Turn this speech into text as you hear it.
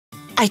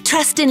I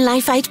trust in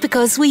Leifheit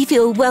because we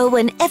feel well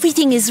when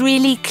everything is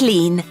really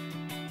clean.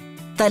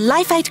 The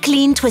Leifheit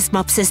Clean Twist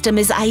Mop system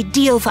is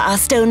ideal for our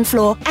stone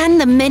floor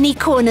and the many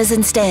corners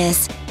and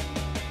stairs.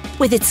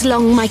 With its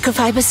long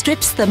microfiber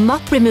strips, the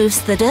mop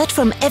removes the dirt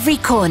from every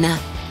corner.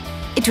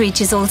 It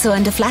reaches also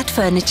under flat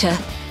furniture.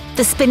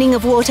 The spinning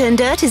of water and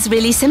dirt is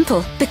really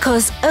simple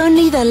because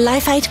only the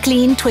Leifheit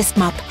Clean Twist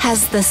Mop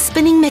has the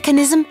spinning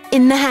mechanism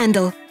in the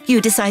handle. You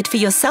decide for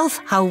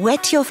yourself how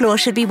wet your floor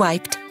should be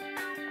wiped.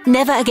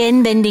 Never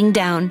again bending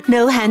down,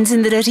 no hands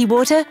in the dirty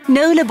water,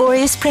 no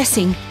laborious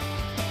pressing.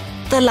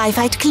 The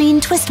Leifheit Clean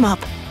Twist Mop.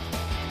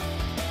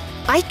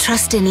 I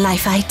trust in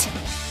Leifheit.